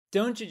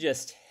Don't you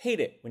just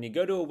hate it when you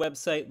go to a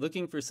website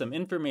looking for some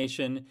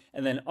information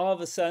and then all of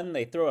a sudden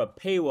they throw a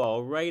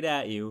paywall right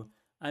at you?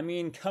 I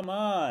mean, come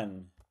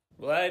on.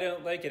 Well, I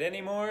don't like it any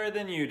more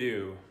than you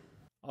do.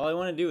 All I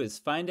want to do is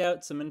find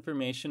out some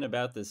information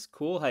about this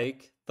cool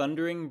hike,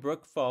 Thundering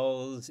Brook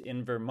Falls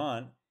in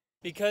Vermont.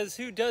 Because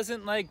who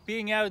doesn't like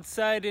being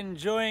outside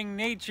enjoying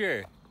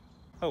nature?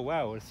 Oh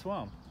wow, what a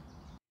swamp.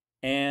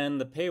 And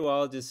the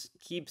paywall just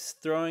keeps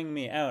throwing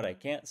me out. I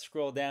can't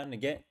scroll down to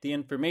get the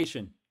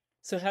information.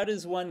 So how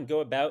does one go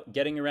about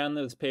getting around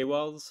those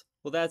paywalls?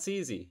 Well, that's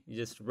easy. You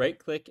just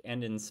right-click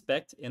and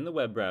inspect in the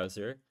web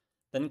browser,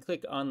 then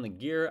click on the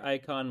gear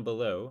icon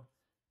below,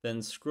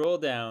 then scroll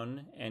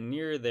down, and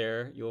near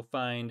there you'll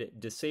find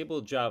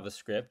Disable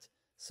JavaScript,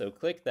 so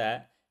click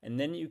that, and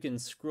then you can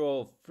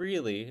scroll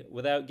freely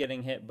without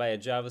getting hit by a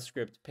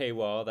JavaScript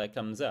paywall that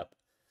comes up.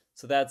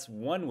 So that's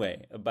one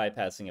way of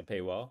bypassing a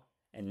paywall.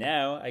 And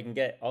now I can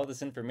get all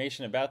this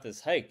information about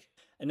this hike.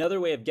 Another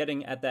way of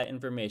getting at that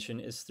information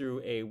is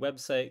through a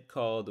website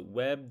called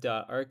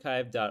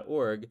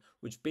web.archive.org,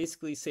 which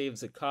basically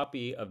saves a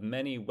copy of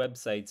many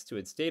websites to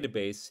its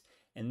database,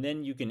 and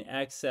then you can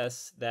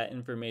access that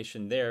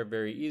information there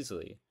very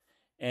easily.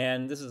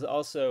 And this is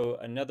also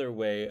another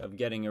way of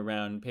getting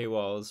around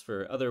paywalls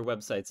for other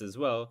websites as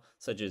well,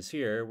 such as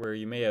here, where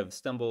you may have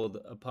stumbled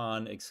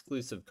upon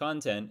exclusive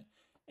content,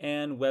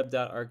 and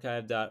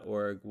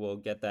web.archive.org will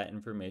get that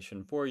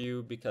information for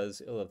you because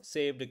it'll have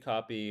saved a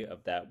copy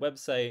of that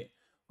website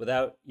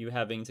without you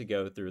having to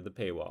go through the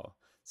paywall.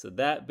 So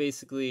that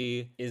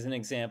basically is an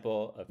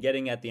example of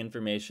getting at the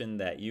information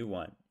that you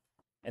want.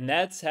 And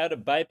that's how to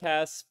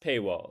bypass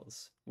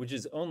paywalls, which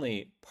is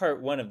only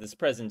part one of this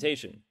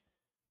presentation.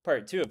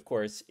 Part two, of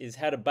course, is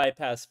how to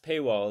bypass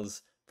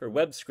paywalls for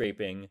web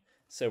scraping,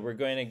 so we're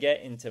going to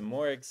get into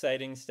more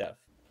exciting stuff.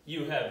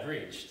 You have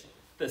reached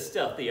the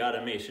Stealthy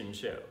Automation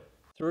Show.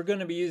 So we're going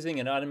to be using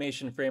an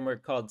automation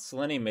framework called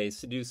SeleniumBase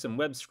to do some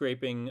web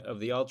scraping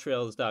of the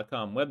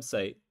alltrails.com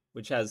website,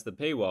 which has the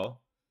paywall.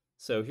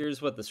 So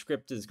here's what the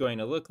script is going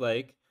to look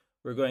like.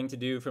 We're going to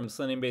do from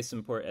SeleniumBase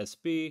import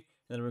SB, and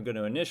then we're going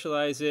to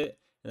initialize it,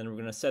 and then we're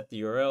going to set the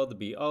URL to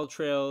be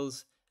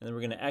alltrails, and then we're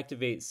going to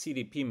activate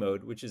CDP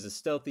mode, which is a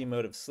stealthy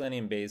mode of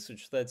SeleniumBase,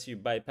 which lets you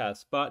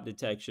bypass bot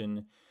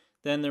detection.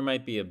 Then there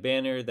might be a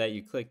banner that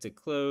you click to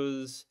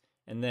close,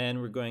 and then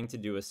we're going to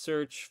do a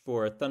search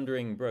for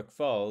Thundering Brook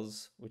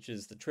Falls, which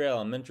is the trail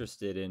I'm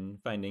interested in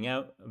finding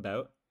out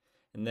about.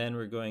 And then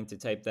we're going to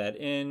type that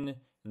in,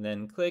 and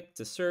then click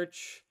to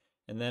search,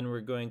 and then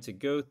we're going to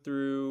go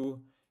through,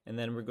 and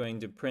then we're going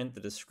to print the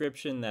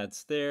description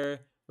that's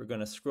there. We're going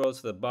to scroll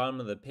to the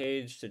bottom of the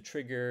page to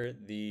trigger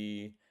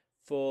the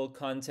full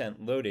content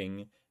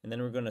loading, and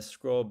then we're going to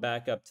scroll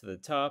back up to the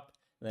top.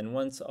 And then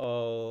once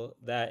all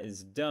that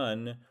is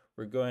done,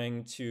 we're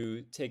going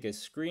to take a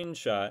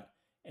screenshot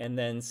and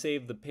then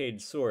save the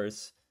page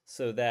source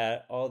so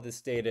that all this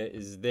data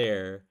is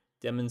there,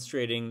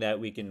 demonstrating that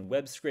we can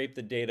web scrape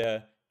the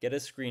data, get a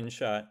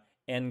screenshot,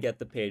 and get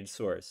the page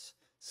source.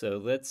 So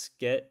let's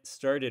get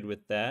started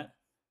with that.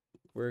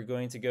 We're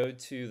going to go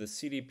to the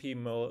CDP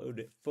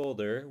Mode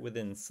folder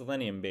within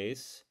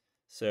SeleniumBase.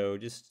 So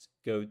just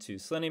go to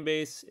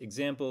SeleniumBase,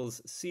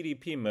 examples,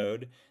 CDP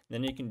Mode,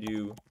 then you can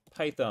do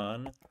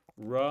Python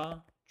raw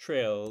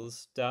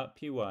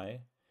trails.py,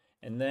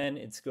 and then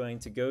it's going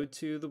to go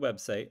to the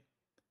website.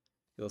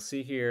 You'll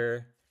see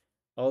here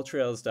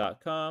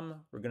alltrails.com.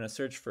 We're going to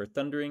search for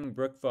Thundering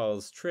Brook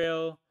Falls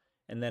Trail,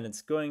 and then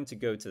it's going to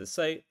go to the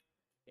site.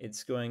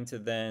 It's going to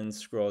then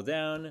scroll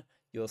down.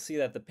 You'll see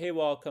that the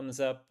paywall comes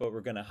up, but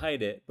we're going to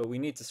hide it. But we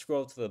need to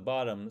scroll to the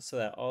bottom so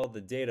that all the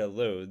data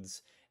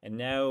loads. And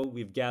now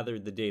we've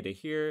gathered the data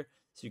here.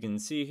 So you can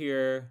see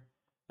here,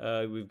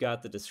 we've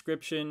got the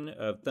description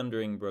of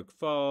Thundering Brook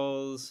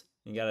Falls.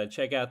 You got to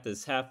check out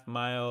this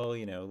half-mile,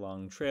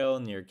 long trail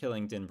near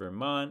Killington,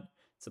 Vermont.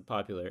 It's a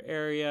popular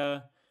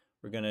area.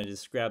 We're going to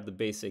just grab the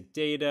basic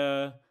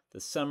data, the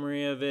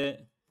summary of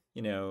it.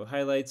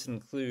 Highlights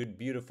include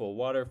beautiful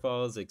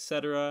waterfalls,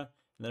 etc.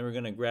 And then we're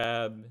going to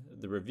grab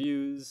the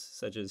reviews,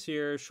 such as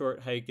here,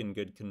 short hike in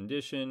good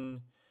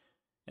condition.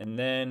 And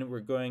then we're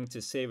going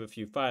to save a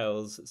few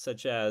files,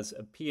 such as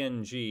a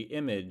PNG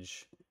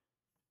image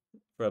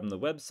from the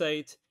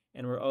website.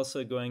 And we're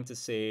also going to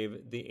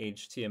save the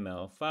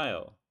HTML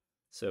file.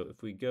 So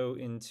if we go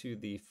into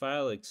the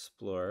File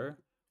Explorer,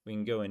 we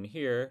can go in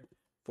here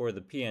for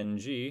the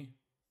PNG.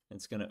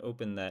 It's going to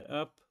open that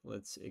up.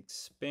 Let's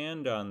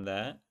expand on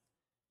that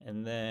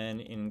and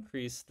then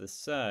increase the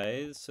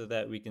size so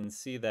that we can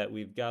see that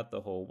we've got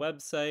the whole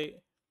website.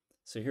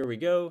 So here we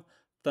go,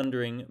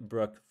 Thundering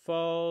Brook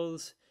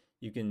Falls.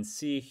 You can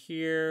see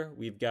here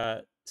we've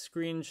got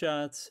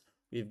screenshots,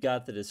 we've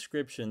got the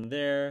description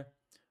there,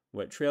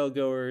 what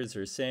trailgoers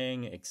are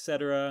saying,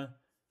 etc.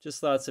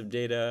 Just lots of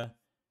data.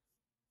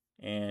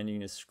 And you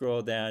can just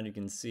scroll down, you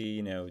can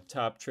see,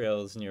 top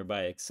trails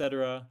nearby,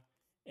 etc.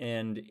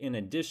 And in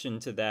addition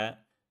to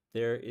that,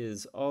 there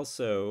is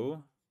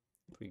also,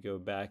 if we go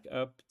back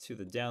up to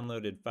the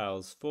downloaded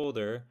files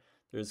folder,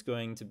 there's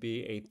going to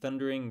be a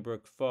Thundering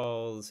Brook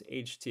Falls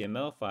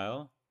HTML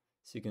file.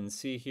 So you can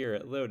see here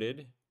it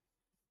loaded.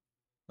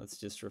 Let's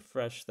just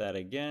refresh that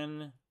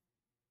again.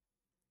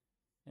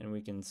 And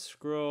we can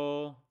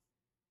scroll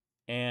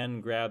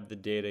and grab the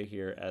data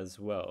here as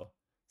well.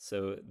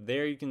 So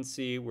there you can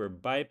see we're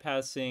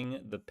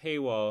bypassing the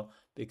paywall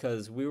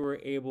because we were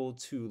able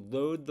to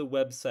load the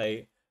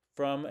website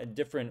from a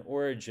different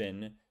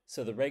origin,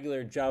 so the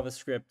regular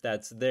JavaScript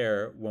that's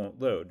there won't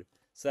load.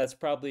 So that's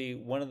probably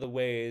one of the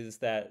ways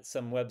that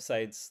some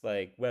websites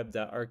like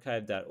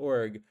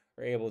web.archive.org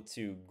are able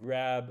to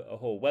grab a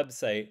whole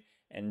website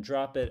and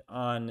drop it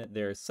on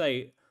their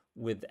site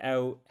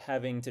without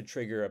having to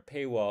trigger a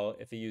paywall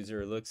if a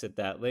user looks at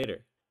that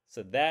later.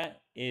 So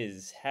that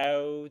is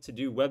how to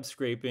do web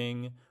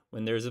scraping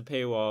when there's a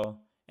paywall.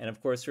 And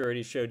of course, we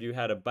already showed you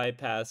how to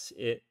bypass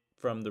it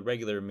from the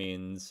regular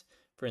means.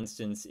 For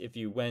instance, if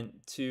you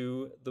went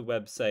to the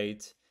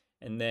website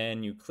and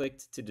then you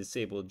clicked to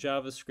disable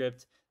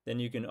JavaScript, then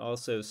you can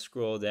also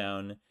scroll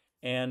down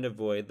and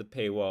avoid the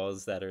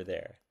paywalls that are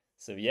there.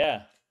 So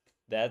yeah,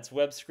 that's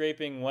web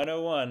scraping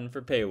 101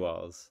 for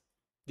paywalls.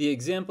 The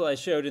example I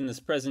showed in this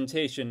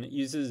presentation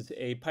uses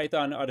a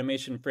Python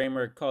automation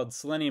framework called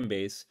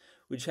SeleniumBase,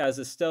 which has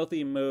a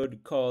stealthy mode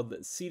called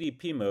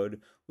CDP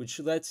Mode, which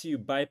lets you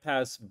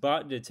bypass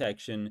bot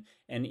detection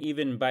and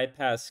even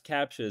bypass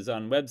CAPTCHAs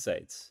on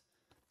websites.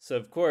 So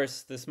of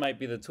course, this might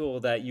be the tool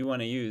that you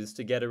want to use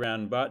to get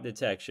around bot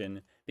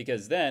detection,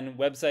 because then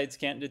websites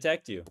can't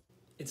detect you.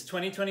 It's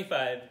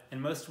 2025,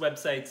 and most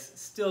websites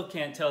still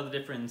can't tell the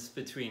difference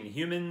between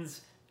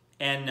humans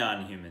and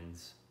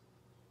non-humans.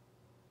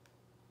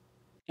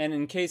 And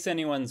in case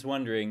anyone's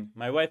wondering,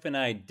 my wife and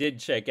I did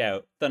check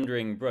out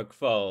Thundering Brook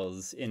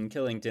Falls in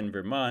Killington,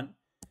 Vermont.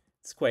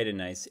 It's quite a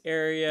nice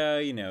area,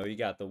 you know, you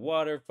got the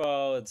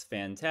waterfall, it's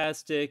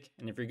fantastic.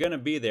 And if you're gonna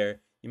be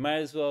there, you might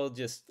as well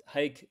just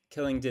hike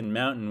Killington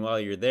Mountain while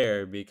you're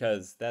there,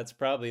 because that's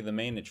probably the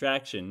main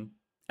attraction.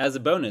 As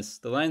a bonus,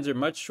 the lines are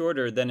much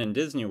shorter than in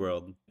Disney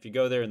World. If you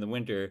go there in the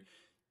winter,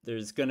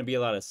 there's gonna be a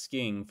lot of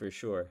skiing for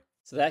sure.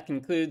 So that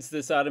concludes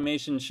this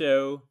automation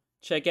show.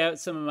 Check out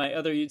some of my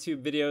other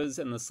YouTube videos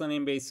and the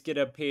SeleniumBase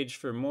GitHub page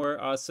for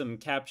more awesome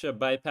CAPTCHA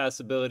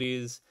bypass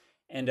abilities,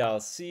 and I'll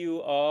see you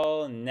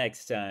all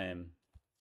next time.